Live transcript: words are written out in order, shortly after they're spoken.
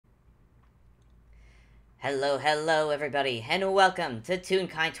Hello everybody, and welcome to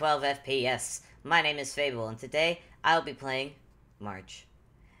Toonkind 12 FPS. My name is Fable, and today I'll be playing March.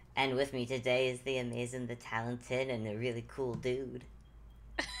 And with me today is the amazing, the talented, and the really cool dude.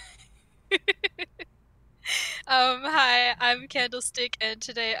 Hi, I'm Candlestick, and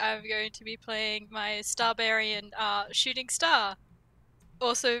today I'm going to be playing my Starbarian Shooting Star.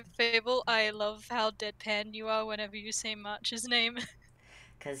 Also, Fable, I love how deadpan you are whenever you say March's name.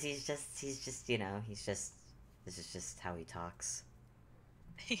 Cause this is just how he talks.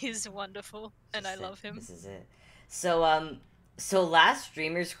 He's wonderful, and I Just it. love him. This is it. So last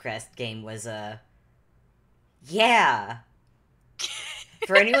streamer's Crest game was yeah.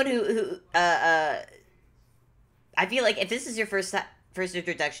 For anyone who I feel like if this is your first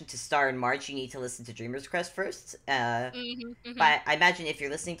introduction to Star in March, you need to listen to Dreamer's Crest first. Mhm, mhm. But I imagine if you're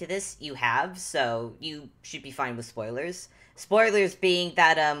listening to this, you have, so you should be fine with spoilers. Spoilers being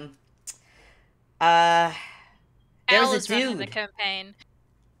that uh there was Al a is running the dude. campaign.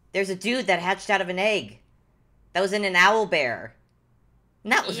 There's a dude that hatched out of an egg. That was in an owl bear.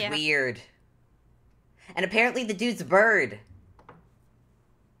 And that was Yeah. weird. And apparently the dude's a bird.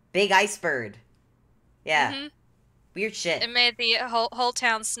 Big ice bird. Yeah. Mhm. Weird shit. It made the whole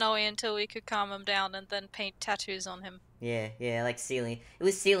town snowy until we could calm him down and then paint tattoos on him. Yeah, like ceiling. It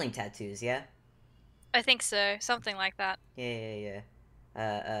was ceiling tattoos, yeah? I think so, something like that. Yeah.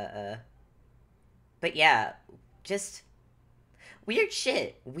 Uh. But yeah, just weird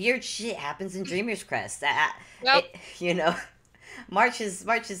shit happens in Dreamer's Crest. Yep. It, you know, March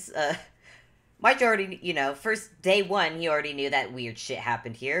already, first day one, he already knew that weird shit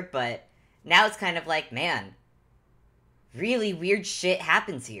happened here, but now it's kind of like, man, really weird shit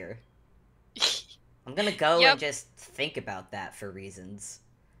happens here. I'm gonna go and Yep. just think about that for reasons.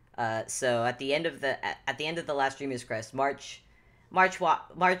 So at the end of the last Dreamer's Crest, while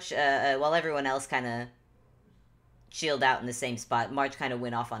everyone else kind of chilled out in the same spot, March kind of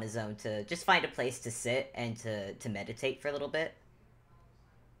went off on his own to just find a place to sit and to meditate for a little bit.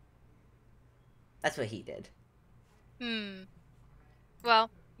 That's what he did. Hmm. Well,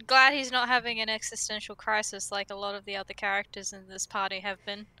 glad he's not having an existential crisis like a lot of the other characters in this party have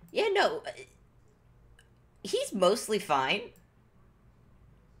been. Yeah, no, he's mostly fine.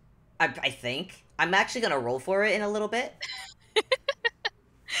 I think I'm actually gonna roll for it in a little bit.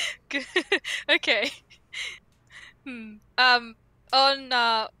 Good. Okay. Hmm.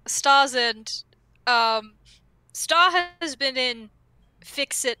 On Star's end, um, Star has been in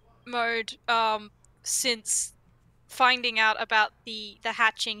fix it mode since finding out about the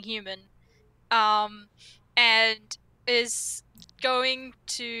hatching human. Um, and is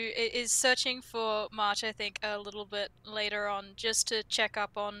is searching for March, I think, a little bit later on just to check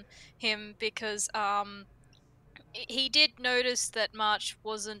up on him because he did notice that March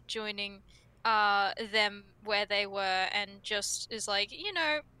wasn't joining them where they were and just is like,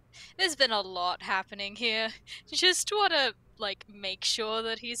 there's been a lot happening here. Just want to like make sure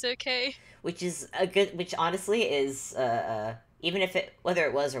that he's okay. Which honestly is even if it whether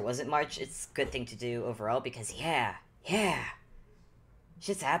it was or wasn't March, it's a good thing to do overall because yeah,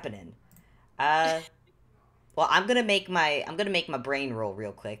 shit's happening. Uh, well, I'm gonna make my brain roll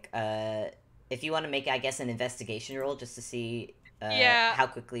real quick. If you want to make, I guess, an investigation roll just to see Yeah, how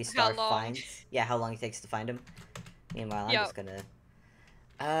quickly how Star long? finds, yeah, how long it takes to find him. Meanwhile, I'm Yep. just gonna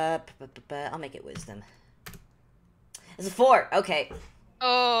I'll make it wisdom. It's a 4. Okay,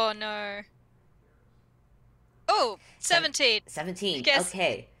 Oh no. Oh, Seven, 17. 17. Guess.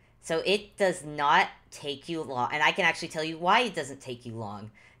 Okay. So it does not take you long. And I can actually tell you why it doesn't take you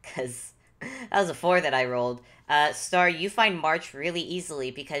long. Because that was a 4 that I rolled. Star, you find March really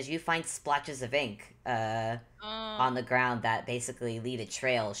easily because you find splotches of ink on the Oh. ground that basically lead a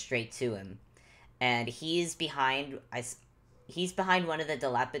trail straight to him. And he's behind one of the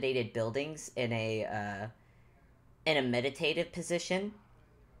dilapidated buildings in a meditative position.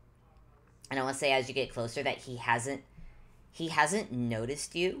 And I want to say as you get closer that he hasn't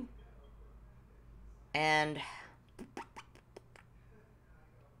noticed you. And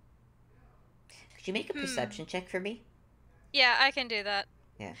could you make a Hmm. perception check for me? Yeah, I can do that.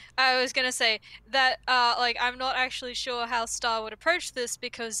 Yeah. I was gonna say that like I'm not actually sure how Star would approach this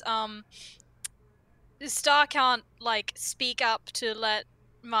because Star can't like speak up to let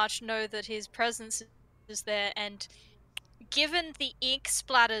March know that his presence is there, and given the ink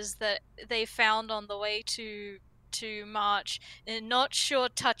splatters that they found on the way to March, and not sure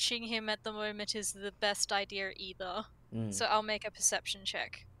touching him at the moment is the best idea either. Mm. So I'll make a perception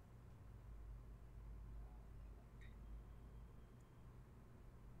check.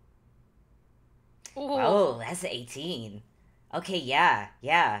 Whoa, Ooh. that's 18. Okay,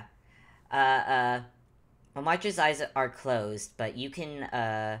 yeah. Uh, uh, Well, March's eyes are closed, but you can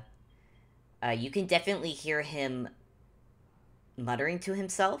definitely hear him muttering to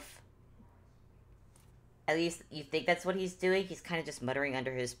himself. At least you think that's what he's doing. He's kind of just muttering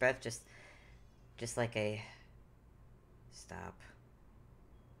under his breath, just like a stop.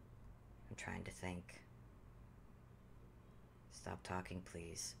 I'm trying to think. Stop talking,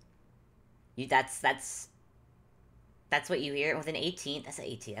 please. You that's what you hear with an 18. That's an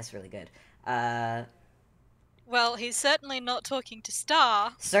 18. That's really good. Uh, Well, he's certainly not talking to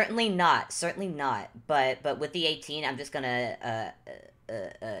Star. Certainly not. Certainly not. But with the 18, I'm just gonna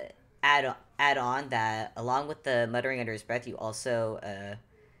add on that along with the muttering under his breath, you also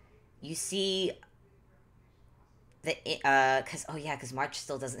you see the because oh yeah, because March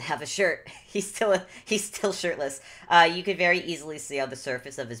still doesn't have a shirt. He's still shirtless. You could very easily see how the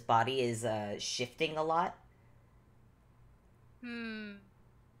surface of his body is shifting a lot. Hmm.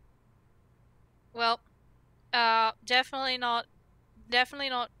 Well, definitely not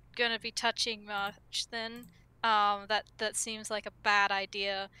gonna be touching much then. That seems like a bad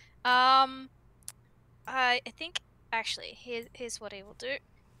idea. Um, I think actually here's what he will do.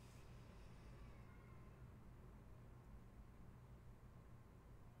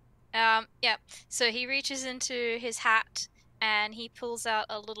 Yeah. So he reaches into his hat and he pulls out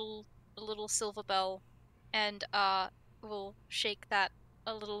a little silver bell, and will shake that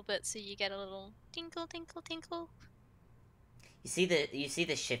a little bit so you get a little tinkle tinkle tinkle. You see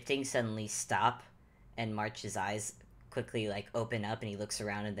the shifting suddenly stop, and March's eyes quickly like open up, and he looks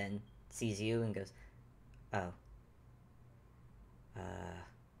around and then sees you and goes, "Oh." Uh,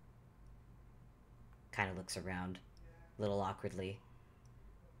 Kind of looks around, a little awkwardly.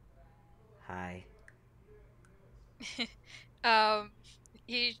 Hi. um,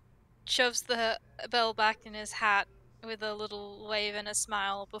 he shoves the bell back in his hat with a little wave and a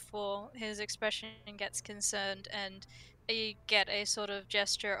smile before his expression gets concerned, and you get a sort of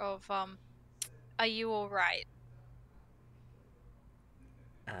gesture of "Are you all right?"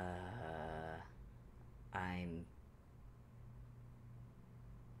 I'm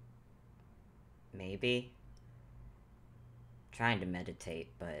maybe trying to meditate,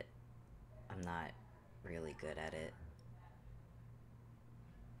 but I'm not really good at it.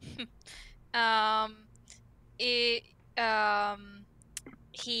 um, it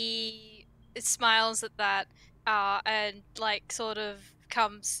he smiles at that, and like sort of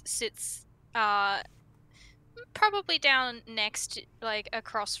comes sits probably down next, like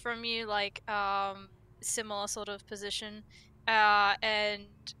across from you, like similar sort of position, and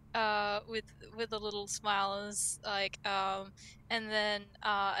with a little smile is like and then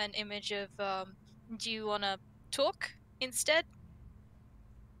an image of do you want to talk instead?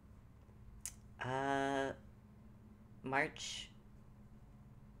 Uh, March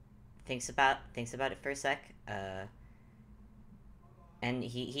thinks about it for a sec. And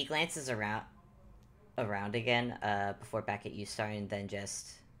he glances around again. Before back at you, Star, and then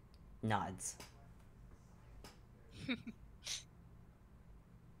just nods.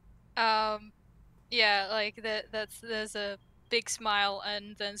 um Yeah, like that's there's a big smile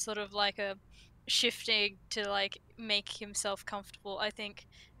and then sort of like a shifting to like make himself comfortable. I think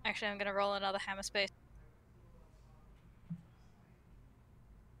actually I'm gonna roll another hammer space.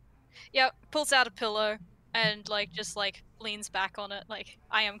 Yep, pulls out a pillow and like just like leans back on it, like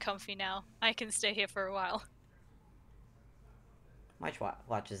I am comfy now. I can stay here for a while. March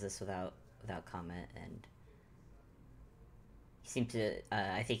watches this without comment, and he seemed to.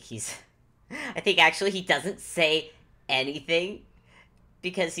 I think he's. I think actually he doesn't say anything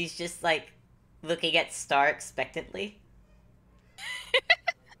because he's just like looking at Star expectantly.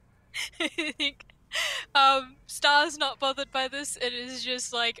 I think Star's not bothered by this. It is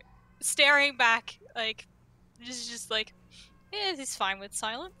just like staring back, like just like yeah, he's fine with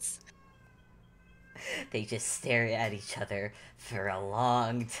silence. They just stare at each other for a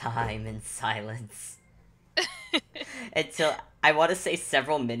long time in silence until I want to say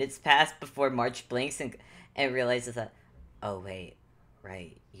several minutes pass before March blinks and realizes that, oh wait,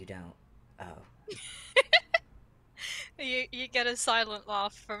 right, you don't. Oh, You get a silent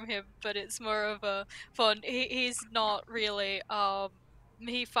laugh from him, but it's more of a fun. He's not really.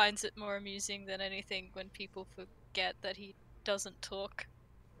 He finds it more amusing than anything when people forget that he doesn't talk.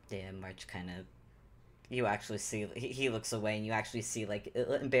 yeah, March kind of. You actually see he looks away, and you actually see like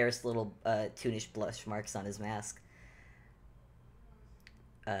embarrassed little toonish blush marks on his mask.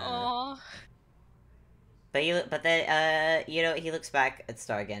 Uh, Oh, but then you know, he looks back at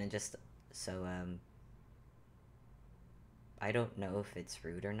Star again and just so I don't know if it's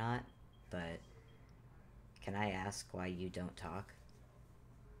rude or not, but can I ask why you don't talk?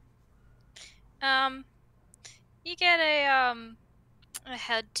 um, You get a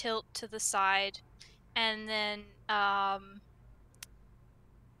head tilt to the side, and then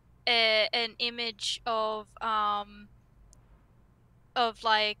an image of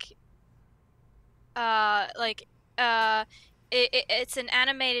like uh it's an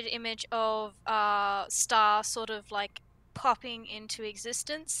animated image of Star sort of like popping into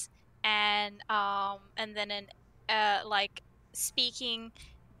existence, and then an like speaking,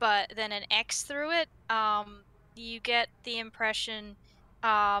 but then an X through it. You get the impression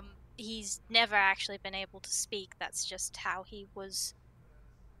he's never actually been able to speak. That's just how he was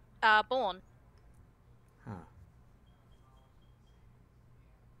born. Huh.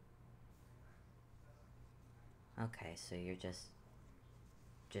 Okay, so you're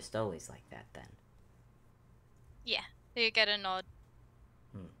just always like that then. Yeah, you get a nod.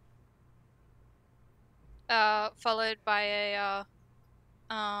 Hmm. Followed by a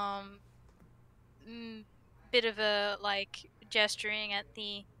um mm, bit of a like gesturing at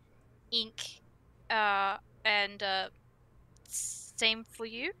the ink, uh and same for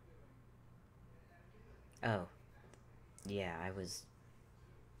you. Oh, yeah, I was,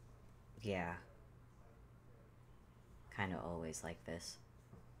 yeah, kind of always like this.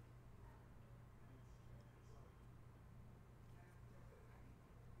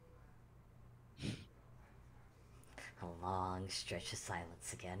 A long stretch of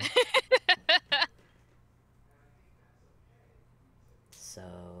silence again.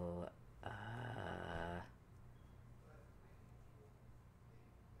 So,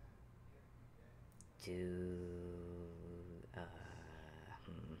 do, uh,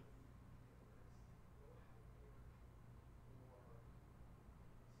 hmm.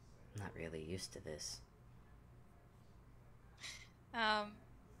 I'm not really used to this. um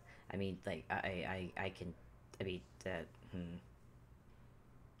I mean, like, I can, I mean, hmm.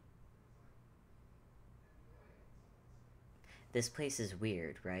 This place is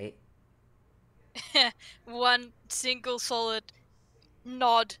weird, right? one single solid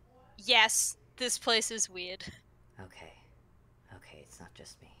nod. Yes, this place is weird. Okay. Okay, it's not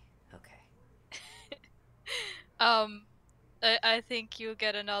just me. Okay. um I think you'll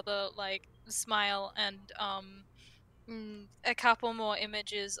get another like smile and a couple more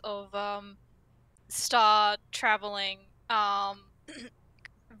images of Star traveling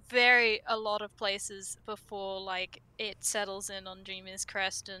very a lot of places before like it settles in on Dreamer's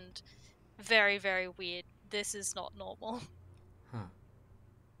Crest, and very very weird. This is not normal. Huh.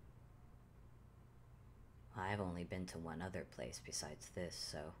 I've only been to one other place besides this,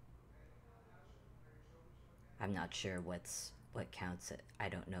 so I'm not sure what counts it. I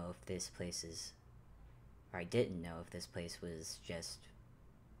don't know if this place is, or I didn't know if this place was just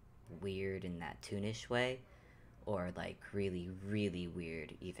weird in that Toonish way, or like really, really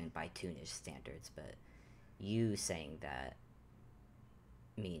weird even by Toonish standards. But you saying that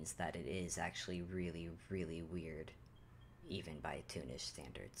means that it is actually really, really weird even by Toonish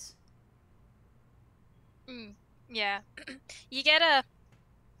standards. Mm, yeah. You get a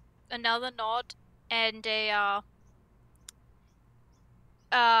another nod and a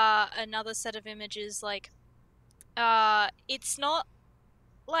another set of images like it's not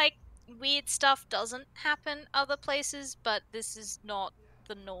like weird stuff doesn't happen other places, but this is not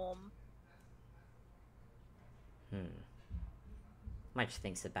the norm. Hmm. Much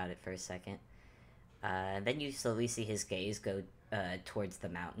thinks about it for a second. Then you slowly see his gaze go towards the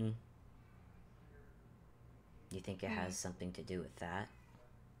mountain. You think it Hmm. has something to do with that?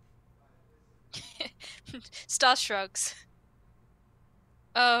 Star shrugs.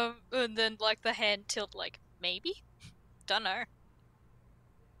 And then like the hand tilt, like maybe, dunno.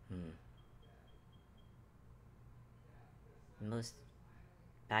 Hmm. Most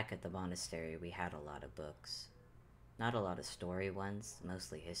back at the monastery, we had a lot of books. Not a lot of story ones,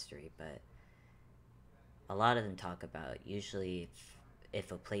 mostly history, but a lot of them talk about usually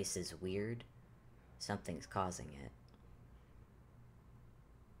if a place is weird, something's causing it.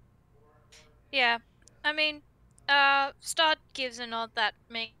 Yeah, I mean, Star gives a nod that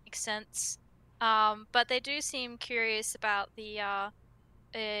makes sense. But they do seem curious about the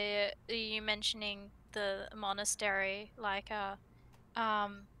you mentioning the monastery, like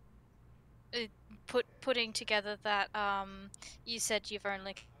um uh, putting together that you said you've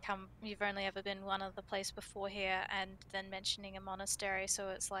only ever been one other place before here, and then mentioning a monastery, so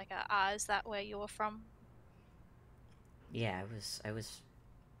it's like is that where you're from? Yeah, I was,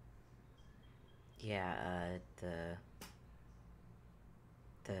 yeah,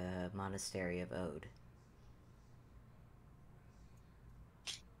 the monastery of Ode.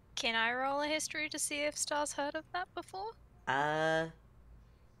 Can I roll a history to see if Star's heard of that before? Uh,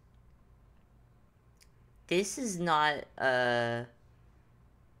 this is not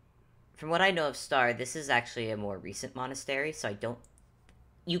from what I know of Star, this is actually a more recent monastery, so I don't.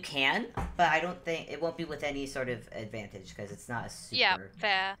 You can, but I don't think it won't be with any sort of advantage because it's not a Yeah, super.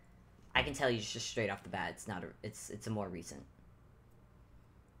 fair. I can tell you just straight off the bat, it's not a. It's a more recent.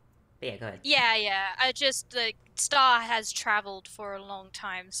 But yeah, go ahead. Yeah, yeah. I just the Star has traveled for a long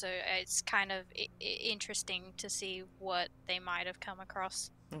time, so it's kind of interesting to see what they might have come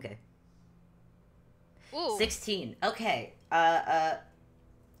across. Okay. Ooh. 16. Okay.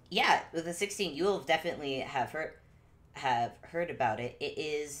 Yeah, with the 16, you will definitely have heard about it. It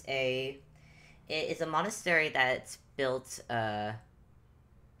is a monastery that's built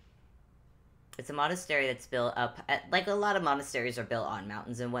it's a monastery that's built up like a lot of monasteries are built on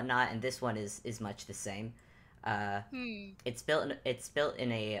mountains and whatnot, and this one is much the same. Uh, Hmm. it's built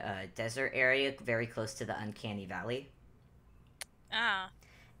in a desert area very close to the Uncanny Valley, Ah.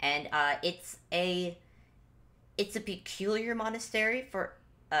 and it's a peculiar monastery for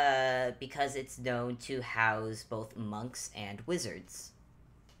because it's known to house both monks and wizards.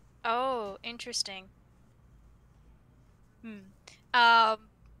 Oh, interesting. Hmm. Um,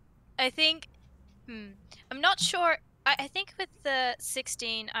 I think. Hmm. I'm not sure. I think with the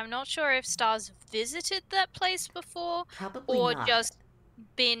 16, I'm not sure if Stars visited that place before Probably or not. just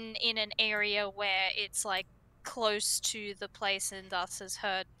been in an area where it's like close to the place and thus has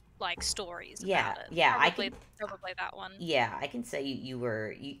heard like stories Yeah, about it. yeah, I Probably, can. probably that one. Yeah, I can say you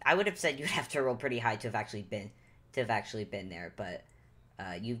were. I would have said you'd have to roll pretty high to have actually been there, but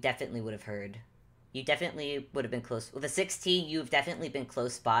you definitely would have heard. You definitely would have been close with a 16. You've definitely been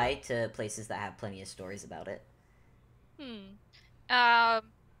close by to places that have plenty of stories about it. Hmm.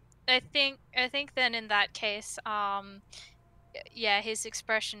 I think then in that case, yeah, his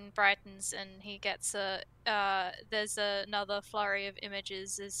expression brightens and he gets there's another flurry of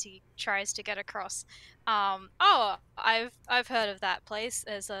images as he tries to get across. Oh, I've heard of that place.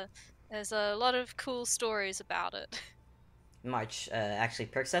 There's a lot of cool stories about it. March actually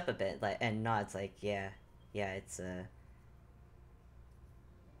perks up a bit, like and nods, like yeah, yeah. It's a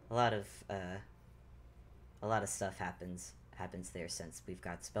lot of a lot of stuff happens there since we've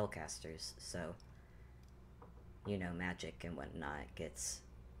got spellcasters. So magic and whatnot gets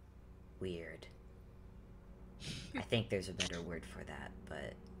weird. I think there's a better word for that,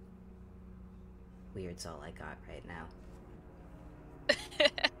 but weird's all I got right now.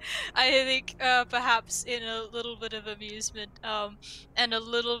 I think perhaps in a little bit of amusement, and a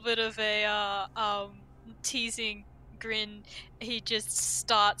little bit of a teasing grin, he just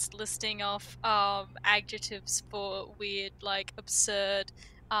starts listing off adjectives for weird, like absurd,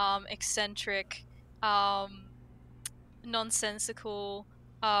 eccentric, um, nonsensical,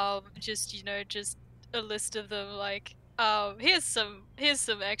 just just a list of them. Like, here's some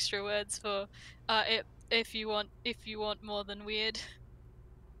extra words for it if you want more than weird.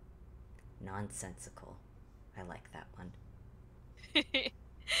 Nonsensical. I like that one.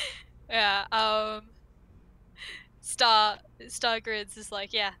 Yeah, Star Grids is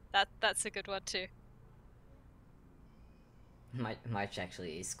like, yeah, that's a good one too. March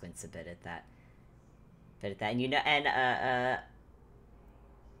actually squints a bit at that. And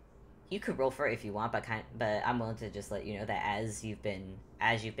you could roll for it if you want, but I'm willing to just let you know that as you've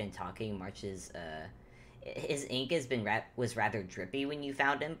been talking, March's his ink was rather drippy when you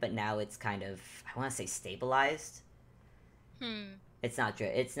found him, but now it's kind of, I want to say, stabilized. Hmm. It's not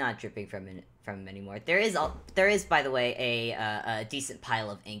dripping from him anymore. There is, by the way, a decent pile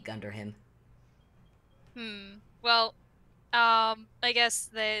of ink under him. Hmm. Well, I guess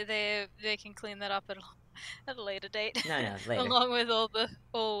they can clean that up at a later date, No, no, later. along with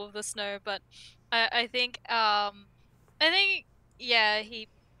all of the snow. But I think yeah, he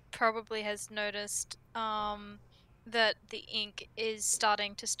probably has noticed that the ink is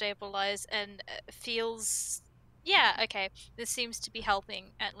starting to stabilize and feels, yeah, okay, this seems to be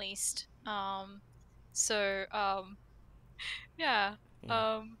helping at least. So yeah. Yeah.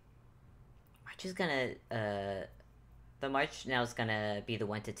 Um March is gonna the March now is gonna be the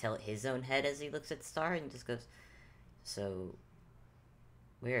one to tell his own head as he looks at Star and just goes, "So,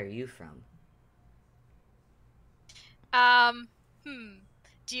 where are you from?" um hmm.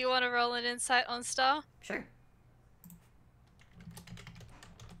 Do you want to roll an insight on Star? Sure.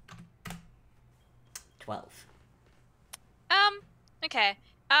 12. Um, okay.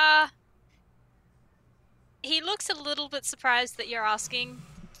 Uh, he looks a little bit surprised that you're asking,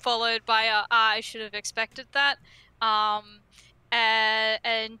 followed by I should have expected that. Um,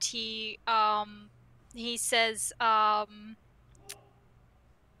 and he says, a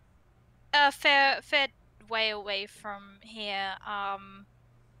fair way away from here.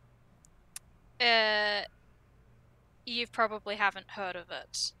 Uh, you probably haven't heard of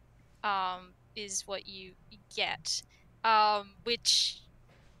it, is what you get. Which,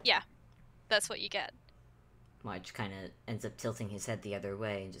 yeah, that's what you get. March kind of ends up tilting his head the other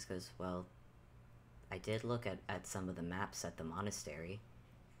way and just goes, well, I did look at some of the maps at the monastery.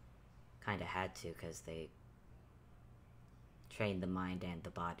 Kind of had to, because they trained the mind and the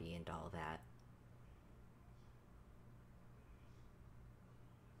body and all that.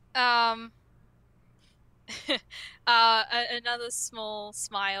 Um, Another small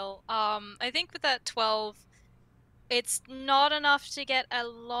smile. I think with that 12, it's not enough to get a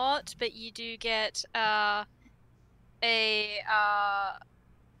lot, but you do get a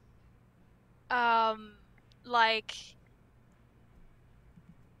um like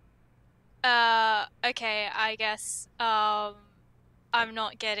okay, I guess I'm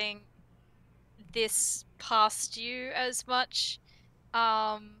not getting this past you as much.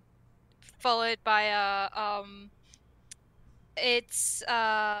 Um Followed by a it's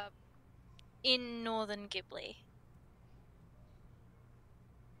in northern Ghibli.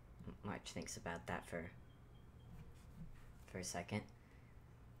 March thinks about that for a second.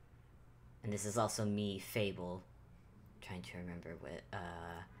 And this is also me, Fable, trying to remember what,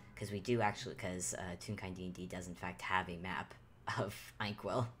 because we do actually, because Toonkind D&D does in fact have a map of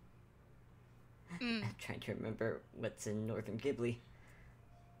Inkwell. Mm. I'm trying to remember what's in Northern Ghibli.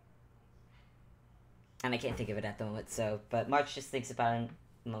 And I can't think of it at the moment, so, but March just thinks about it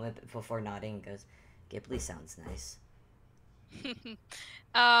a moment before nodding and goes, Ghibli sounds nice.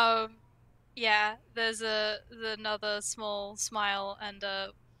 um yeah, there's another small smile and a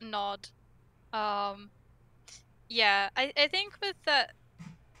nod. Um yeah, I think with that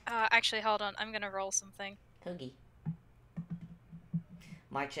actually hold on, I'm gonna roll something. Hoagie.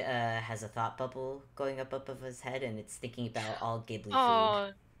 March has a thought bubble going up of his head, and it's thinking about all Ghibli food.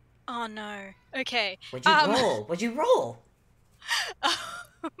 Oh, oh no. Okay. What'd you Um roll? What'd you roll?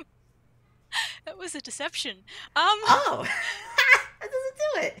 that was a deception. Um Oh! That doesn't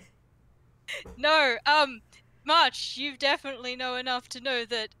do it! no, March, you definitely know enough to know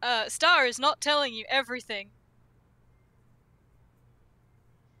that Star is not telling you everything.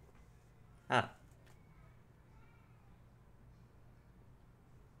 Oh.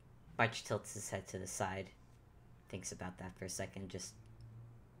 March tilts his head to the side, thinks about that for a second, just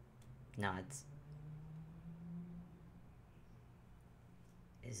nods.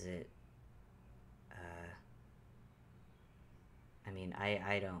 Is it, I mean,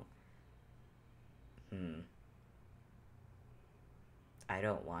 I don't, I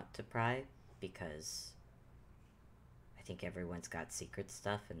don't want to pry, because I think everyone's got secret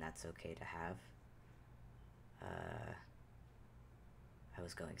stuff, and that's okay to have. I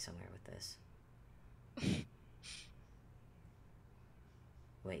was going somewhere with this.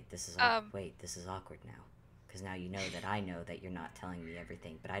 Wait, this is awkward now. Because now you know that I know that you're not telling me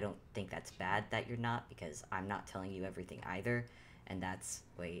everything, but I don't think that's bad that you're not, because I'm not telling you everything either, and that's,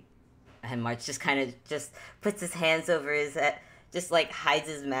 wait. And March just kind of just puts his hands over his head, just like hides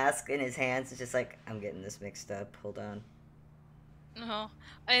his mask in his hands, it's just like, I'm getting this mixed up, hold on. No,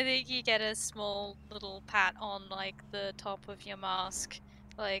 I think you get a small little pat on like the top of your mask,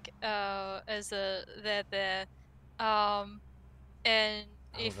 like as a they're there, um, and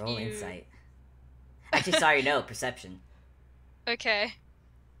Oh, if roll you insight. Actually, sorry, no, perception. okay,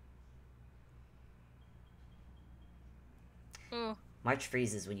 ooh, March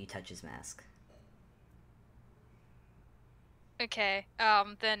freezes when you touch his mask. okay,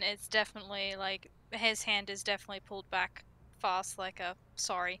 then it's definitely like his hand is definitely pulled back fast, like a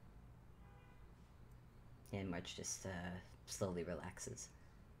sorry. And March just slowly relaxes.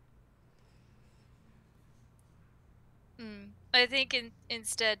 I think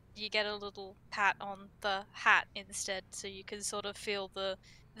instead you get a little pat on the hat instead, so you can sort of feel the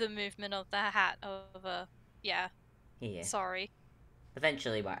movement of the hat of a yeah. Yeah. Sorry.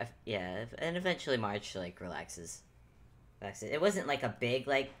 Eventually, yeah, and eventually March like relaxes. It wasn't like a big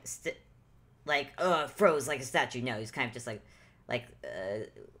like froze like a statue. No, he's kind of just like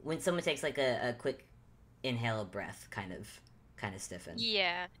when someone takes like a quick inhale of breath, kind of stiffen.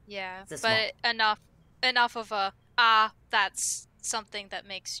 Yeah, yeah, It's a small, but enough of a that's something that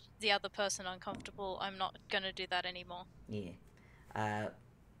makes the other person uncomfortable. I'm not gonna do that anymore. yeah. Uh,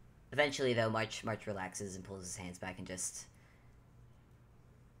 Eventually though, March relaxes and pulls his hands back and just.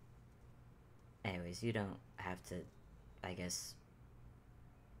 Anyways, you don't have to. I guess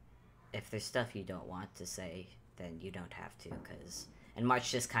if there's stuff you don't want to say, then you don't have to, cause. And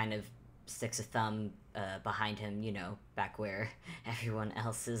March just kind of sticks a thumb behind him, you know, back where everyone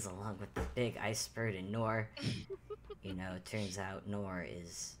else is, along with the big ice bird and Nor. You know, it turns out Nor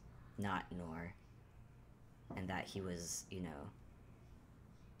is not Nor. and that he was, you know,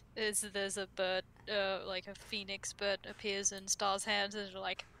 There's a bird, like a phoenix bird appears in Star's hands, and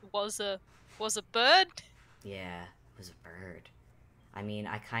like was a bird. yeah, it was a bird. I mean,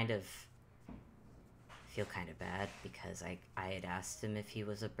 I kind of feel kind of bad because I had asked him if he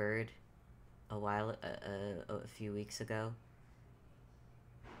was a bird a few weeks ago,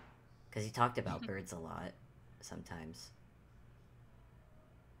 because he talked about birds a lot sometimes.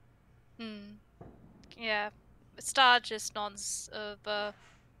 Hmm. Yeah. Star just nods of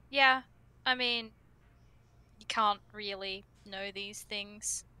yeah. I mean, you can't really know these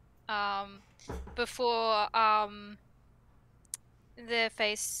things. Um, before their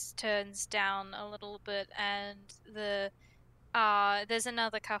face turns down a little bit, and there's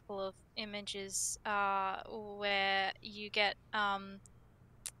another couple of images where you get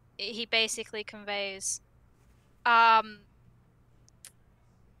he basically conveys um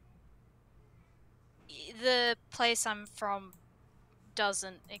the place I'm from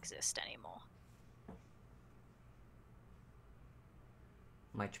doesn't exist anymore.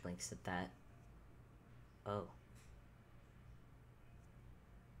 March blinks at that. Oh,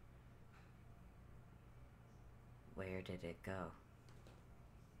 where did it go?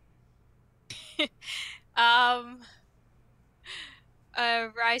 um a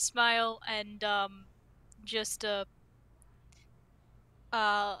wry smile and just a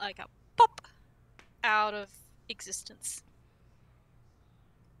like a pop out of existence.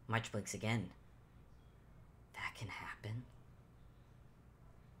 March blinks again. That can happen.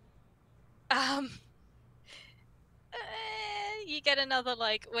 Um you get another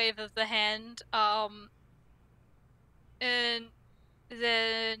like wave of the hand and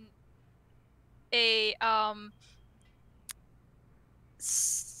then a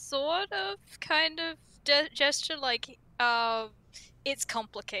sort of kind of gesture like it's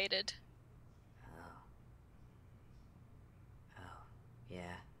complicated. Oh, oh,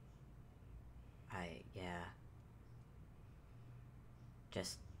 yeah. Yeah.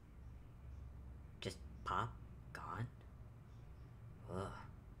 Just, just pop, gone. Ugh.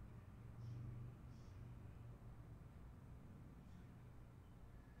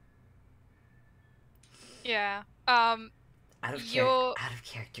 Yeah. You're Out of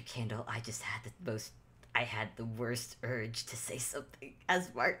character, Candle. I just had the most. I had the worst urge to say something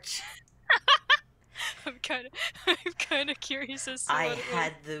as March. I'm kind of I'm kind of curious as to what it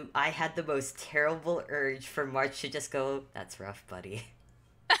was. I had the most terrible urge for March to just go. That's rough, buddy.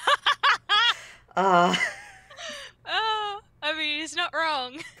 Uh I mean, he's not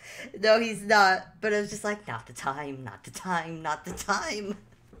wrong. no, he's not. But it was just like, not the time, not the time, not the time.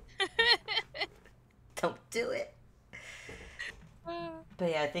 Don't do it. But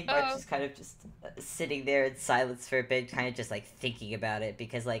yeah, I think March Oh, is kind of just sitting there in silence for a bit, kind of just like thinking about it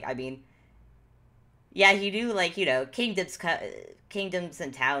because, like, I mean, yeah, he knew, like, you know, kingdoms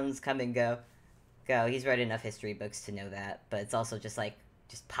and towns come and go. He's read enough history books to know that, but it's also just like,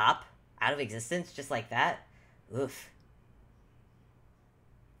 just pop out of existence just like that. Oof,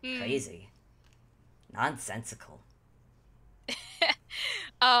 hmm. crazy, nonsensical.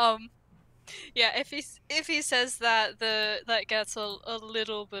 um, yeah. If he says that, that gets a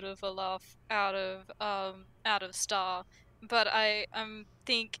little bit of a laugh out of Star, but I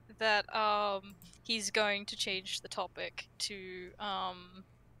think that he's going to change the topic to um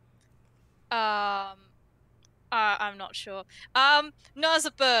I'm not sure. No, as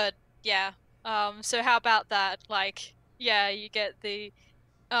a bird, yeah. So how about that? Like, yeah, you get the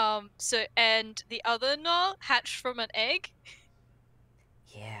so and the other gnaw hatched from an egg.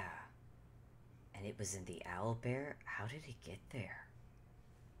 Yeah, and it was in the owl bear. How did it get there?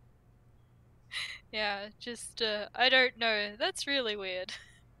 Yeah, just I don't know. That's really weird.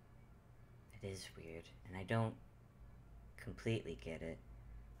 It is weird, and I don't completely get it.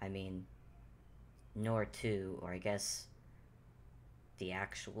 I mean, Nor 2, or I guess the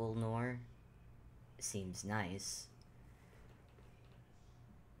actual Nor, seems nice.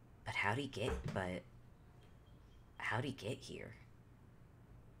 But how'd he get here?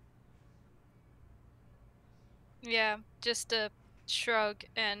 Yeah, just a shrug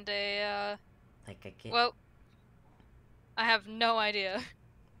and a Like, I get. well, I have no idea.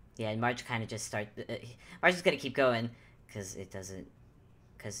 Yeah, and March kind of just start. March is gonna keep going, because it doesn't.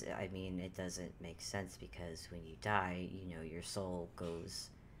 Because, I mean, it doesn't make sense, because when you die, you know, your soul goes.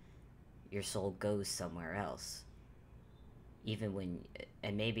 Your soul goes somewhere else. Even when.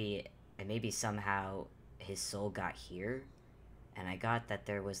 And maybe. And maybe somehow his soul got here, and I got that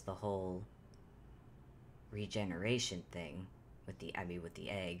there was the whole regeneration thing with the with the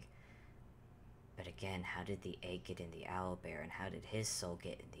egg. But again, how did the egg get in the owlbear, and how did his soul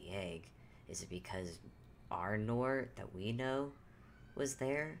get in the egg? Is it because our Nor that we know was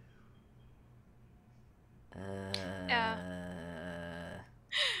there. Yeah.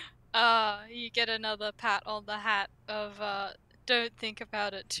 Uh, You get another pat on the hat of don't think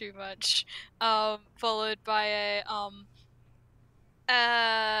about it too much. Followed by a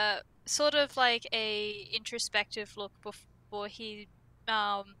sort of like a introspective look before he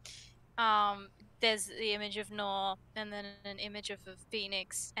um um there's the image of Nor and then an image of a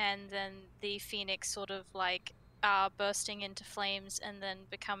phoenix and then the phoenix sort of like bursting into flames and then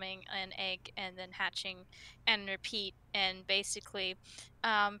becoming an egg and then hatching and repeat and basically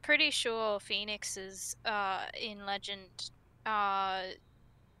pretty sure phoenixes in legend uh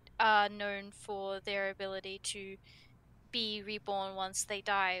are known for their ability to be reborn once they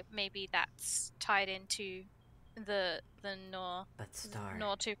die. Maybe that's tied into the but Star,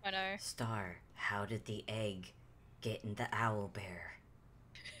 Nor 2.0. Star, how did the egg get in the owl bear?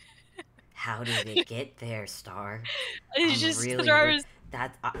 How did it get there, Star? He I'm just really throws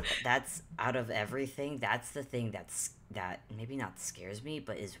that's out of everything. That's the thing that maybe not scares me,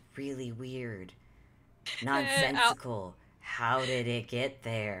 but is really weird, out. nonsensical. How did it get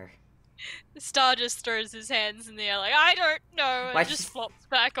there? Star just throws his hands in the air like I don't know, and Watch just just flops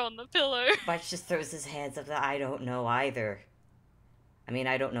back on the pillow. Watch just throws his hands up. I don't know either. I mean,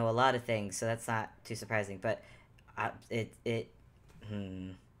 I don't know a lot of things, so that's not too surprising. But it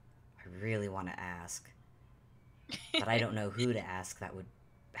I really want to ask, but I don't know who to ask that would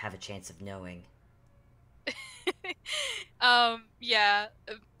have a chance of knowing. Yeah,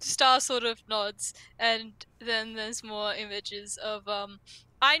 Star sort of nods, and then there's more images of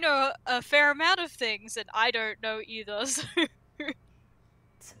I know a fair amount of things, and I don't know either. So,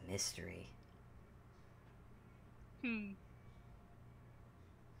 It's a mystery. hmm.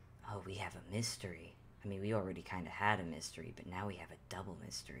 Oh, we have a mystery. I mean, we already kind of had a mystery, but now we have a double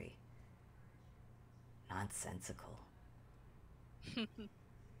mystery. Nonsensical.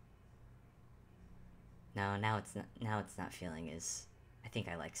 No, now it's not. Now it's not feeling as. I think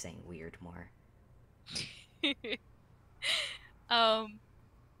I like saying weird more. um,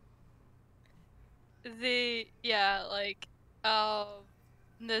 yeah, like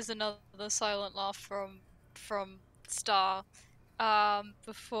there's another silent laugh from Star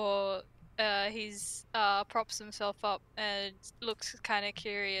before he's props himself up and looks kind of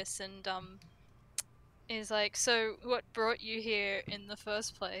curious and is like, so what brought you here in the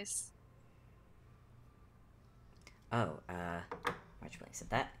first place? Oh, March Blank said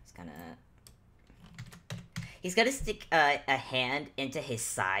that. He's gonna stick a hand into his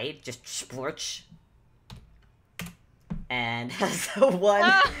side, just splorch. And so one,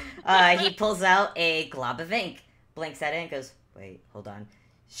 he pulls out a glob of ink, blinks at it, and goes, "Wait, hold on."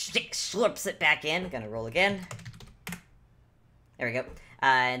 Slurps it back in. Gonna roll again. There we go.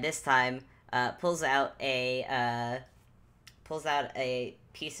 And this time, pulls out a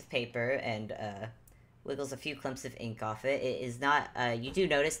piece of paper and wiggles a few clumps of ink off it. It is not. You do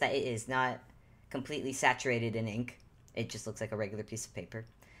notice that it is not completely saturated in ink. It just looks like a regular piece of paper.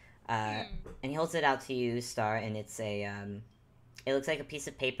 And he holds it out to you, Star, and it's a. It looks like a piece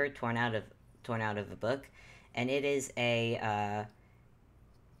of paper torn out of a book, and it is a.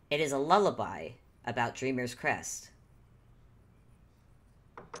 It is a lullaby about Dreamer's Crest.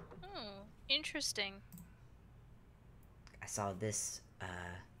 Oh, interesting. I saw this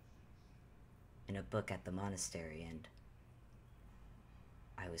in a book at the monastery, and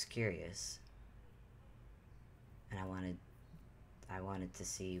I was curious, and I wanted to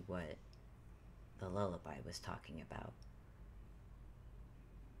see what the lullaby was talking about.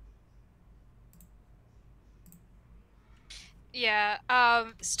 Yeah,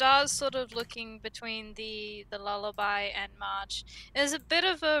 Star's sort of looking between the lullaby and March. There's a bit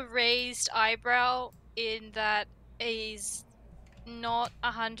of a raised eyebrow in that he's not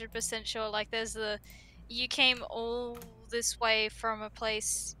 100% sure. Like there's you came all this way from a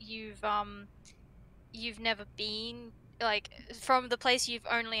place you've never been, like from the place you've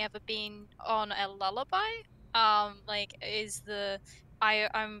only ever been on a lullaby. Like is the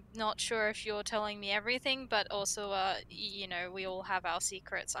I'm not sure if you're telling me everything, but also you know, we all have our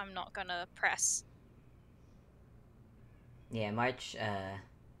secrets. I'm not gonna press. Yeah, March.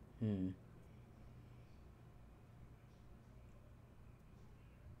 Hmm.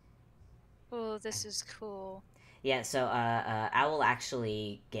 Oh, this is cool. Yeah. So, Owl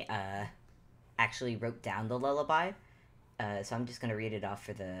actually wrote down the lullaby. So I'm just gonna read it off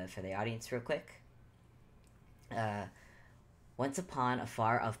for the audience real quick. Uh, Once upon a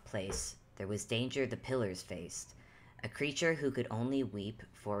far-off place, there was danger the pillars faced, a creature who could only weep,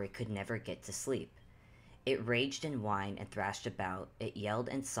 for it could never get to sleep. It raged and whined and thrashed about, it yelled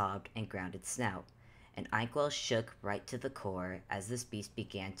and sobbed and ground its snout, and Inkwell shook right to the core as this beast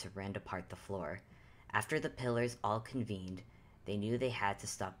began to rend apart the floor. After the pillars all convened, they knew they had to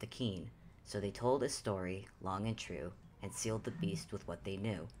stop the Keen, so they told a story, long and true, and sealed the beast with what they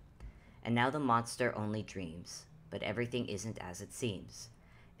knew. And now the monster only dreams, but everything isn't as it seems,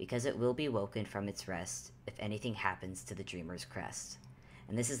 because it will be woken from its rest if anything happens to the dreamer's crest.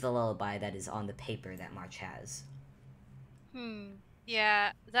 And this is the lullaby that is on the paper that March has. Hmm.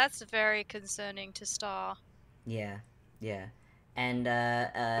 Yeah, that's very concerning to Star. Yeah, yeah, and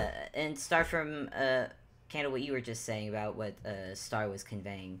Star from Candle, what you were just saying about what Star was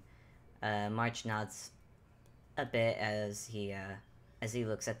conveying. March nods a bit as he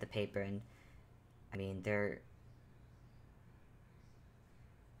looks at the paper, and I mean there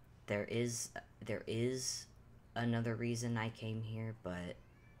is there is another reason I came here, but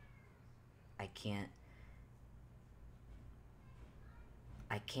I can't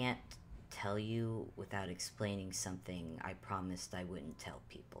I can't tell you without explaining something I promised I wouldn't tell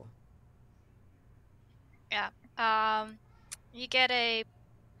people. Yeah. You get a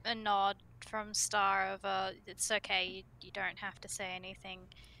nod from Star of it's okay, you don't have to say anything.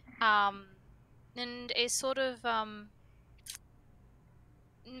 Um, and a sort of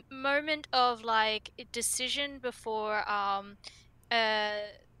moment of like a decision before uh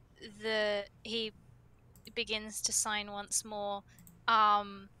the he begins to sign once more.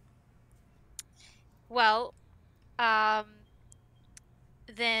 Um, well, um,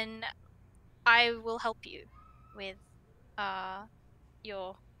 then I will help you with uh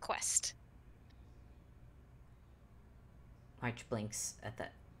your quest. March blinks at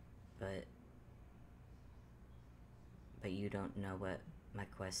that, but you don't know what my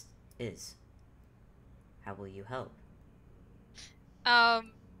quest is. How will you help?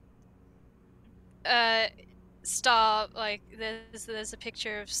 Um, uh, Star, like there's a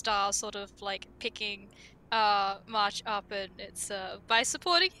picture of Star sort of like picking March up, and it's by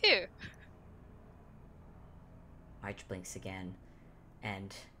supporting you. March blinks again,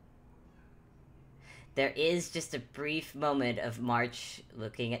 and there is just a brief moment of March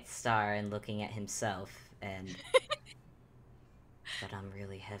looking at Star and looking at himself, and. But I'm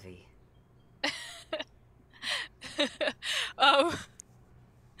really heavy.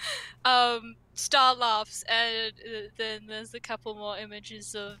 um Star laughs, and then there's a couple more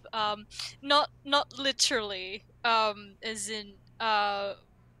images of not literally as in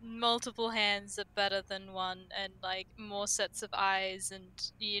multiple hands are better than one, and like more sets of eyes,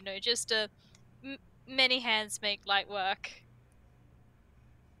 and just m- many hands make light work.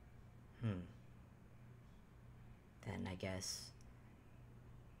 Hmm. Then I guess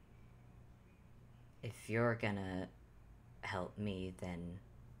if you're gonna help me, then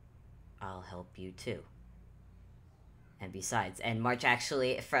I'll help you too. And besides, and March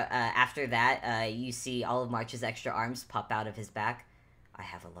actually, after that, you see all of March's extra arms pop out of his back. I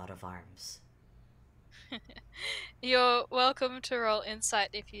have a lot of arms. You're welcome to roll insight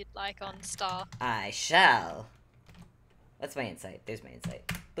if you'd like on Star. I shall. What's my insight? There's my insight.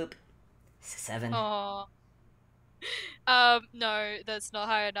 Boop. 7. Oh. No, that's not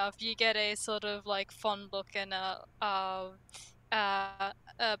high enough. You get a sort of like fond look and uh,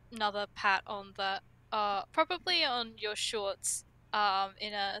 another pat on the probably on your shorts,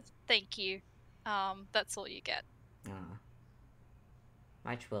 in a thank you. That's all you get. Aw.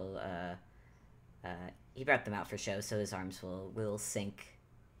 March will, he brought them out for show, so his arms will sink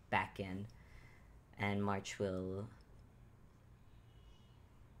back in. And March will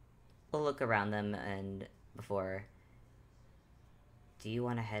look around them and before. Do you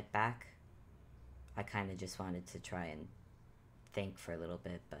want to head back? I kind of just wanted to try and think for a little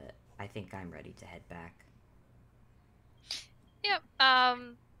bit, but I think I'm ready to head back. Yep.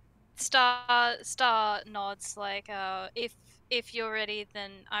 Star nods like if you're ready,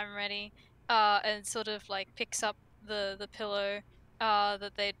 then I'm ready. And sort of like picks up the pillow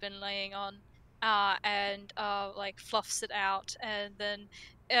that they'd been laying on, and like fluffs it out, and then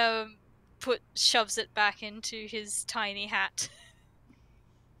um put shoves it back into his tiny hat.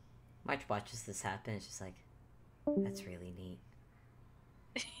 March watches this happen. It's just like, that's really neat.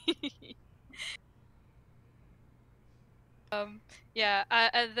 Yeah,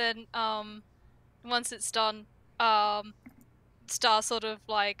 and then once it's done, um Star sort of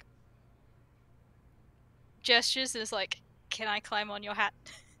like gestures and is like, "Can I climb on your hat?"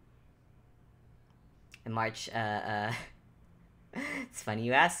 And March, it's funny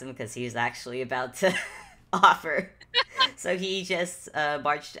you asked him because he was actually about to offer. So he just,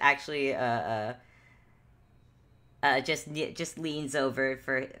 March actually, just leans over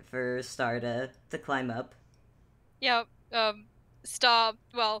for Star to climb up. Yeah, Star,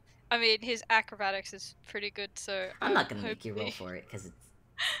 well, I mean, his acrobatics is pretty good, so I'm not gonna make you roll hopefully, for it because it's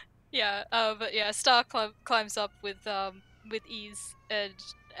yeah. But yeah, Star climbs up with ease,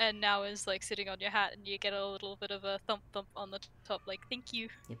 and now is like sitting on your hat, and you get a little bit of a thump thump on the top, like thank you.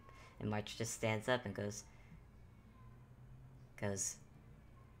 yep. And March just stands up and goes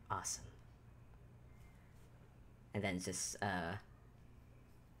awesome, and then just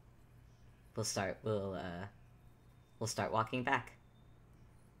we'll start walking back.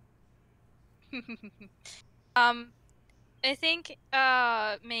 um, I think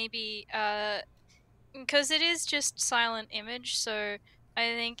maybe because it is just silent image, so I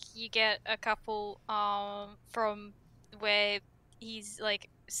think you get a couple from where he's like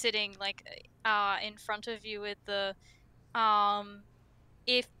sitting like in front of you with the um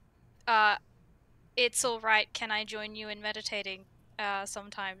if uh it's all right, can I join you in meditating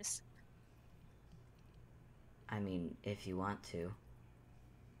sometimes? I mean, if you want to.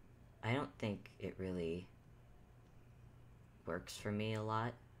 I don't think it really works for me a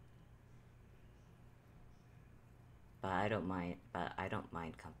lot, but I don't mind. But I don't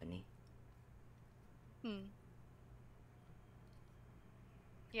mind company. Hmm.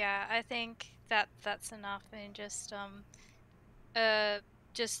 Yeah, I think that that's enough, and uh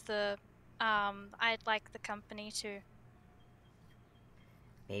just the I'd like the company too.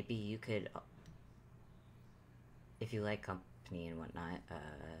 Maybe you could, if you like company and whatnot,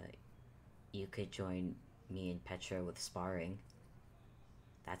 you could join me and Petra with sparring.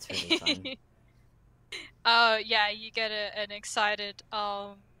 That's really fun. Oh yeah, you get an excited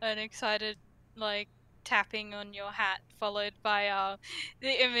like tapping on your hat, followed by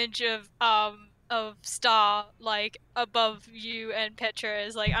the image of Star like above you, and Petra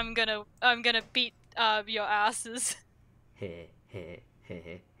is like, I'm gonna beat your asses. Heh heh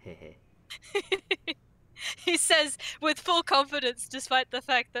heh heh heh. He says with full confidence, despite the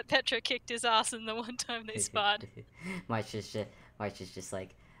fact that Petra kicked his ass in the one time they sparred. March is just March is just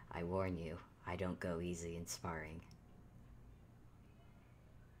like, I warn you, I don't go easy in sparring.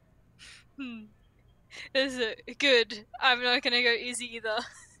 Hmm. This is good. I'm not gonna go easy either.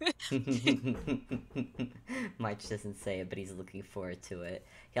 March doesn't say it, but he's looking forward to it.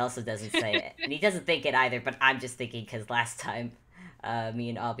 He also doesn't say it, and he doesn't think it either. But I'm just thinking because last time, me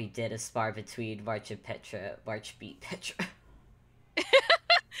and Albie did a spar between March and Petra. March beat Petra.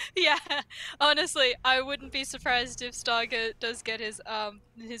 Yeah, honestly, I wouldn't be surprised if does get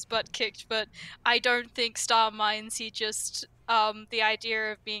his butt kicked, but I don't think Star minds. He just the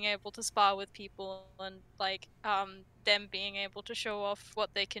idea of being able to spar with people and like them being able to show off what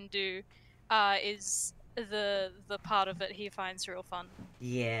they can do is the part of it he finds real fun.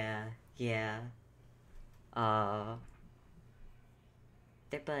 Yeah, yeah. Aw,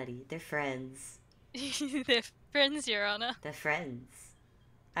 they're buddy. They're friends. They're friends, Your Honor. They're friends.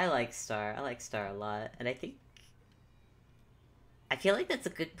 I like Star. I like Star a lot, and I feel like that's a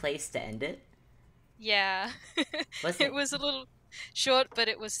good place to end it. Yeah. Wasn't It it? was a little short, but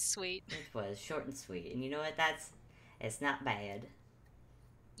it was sweet. It was short and sweet, and you know what? It's not bad.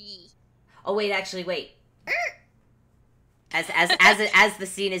 Yee. Oh wait, actually, wait. As the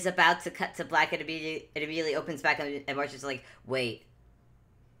scene is about to cut to black, it immediately opens back, and March is like, "Wait,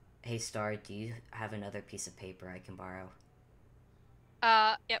 hey Star, do you have another piece of paper I can borrow?"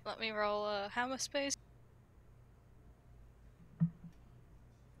 Yep, let me roll a hammer space.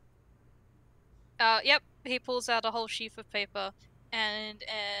 Yep, he pulls out a whole sheaf of paper, and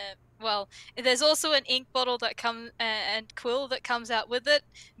well, there's also an ink bottle that comes and quill that comes out with it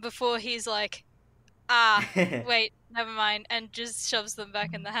before he's like, ah, wait, never mind, and just shoves them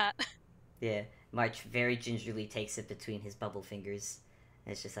back in the hat. Yeah, March very gingerly takes it between his bubble fingers,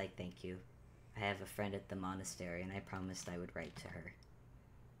 and it's just like, "Thank you. I have a friend at the monastery, and I promised I would write to her."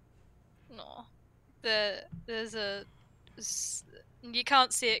 No, there's you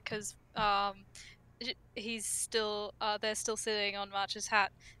can't see it because he's still they're still sitting on March's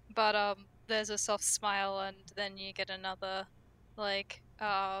hat, but there's a soft smile, and then you get another like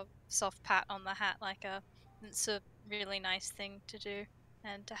soft pat on the hat, like it's a really nice thing to do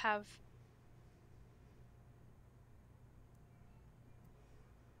and to have.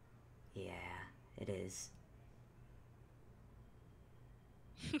 Yeah, it is.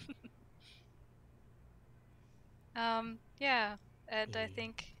 Yeah, and I Yeah,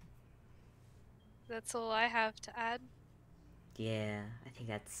 think that's all I have to add. yeah. I think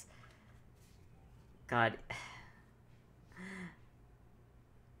that's God.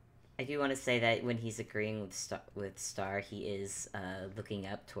 I do want to say that when he's agreeing with Star, he is looking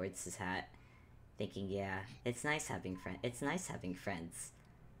up towards his hat, thinking, "Yeah, it's nice having friend. It's nice having friends."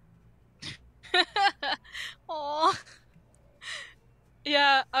 Oh,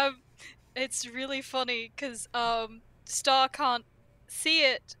 Yeah, it's really funny because Star can't see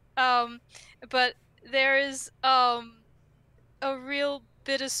it, but there is a real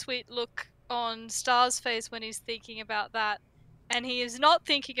bittersweet look on Star's face when he's thinking about that. And he is not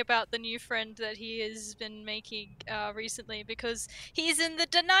thinking about the new friend that he has been making recently because he's in the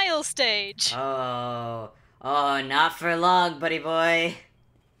denial stage. Oh, oh, not for long, buddy boy.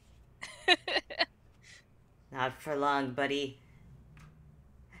 Not for long, buddy.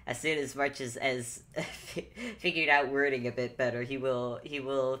 As soon as March is figured out wording a bit better, he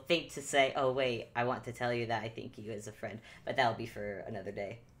will think to say, "Oh wait, I want to tell you that I think you as a friend," but that'll be for another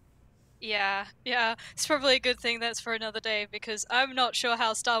day. Yeah, yeah. It's probably a good thing that's for another day because I'm not sure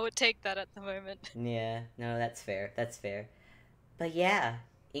how Star would take that at the moment. Yeah, no, that's fair. That's fair. But yeah,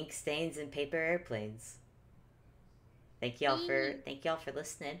 ink stains and paper airplanes. Eee, Thank y'all for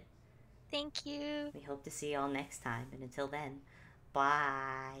listening. thank you. We hope to see y'all next time, and until then,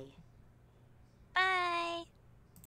 bye.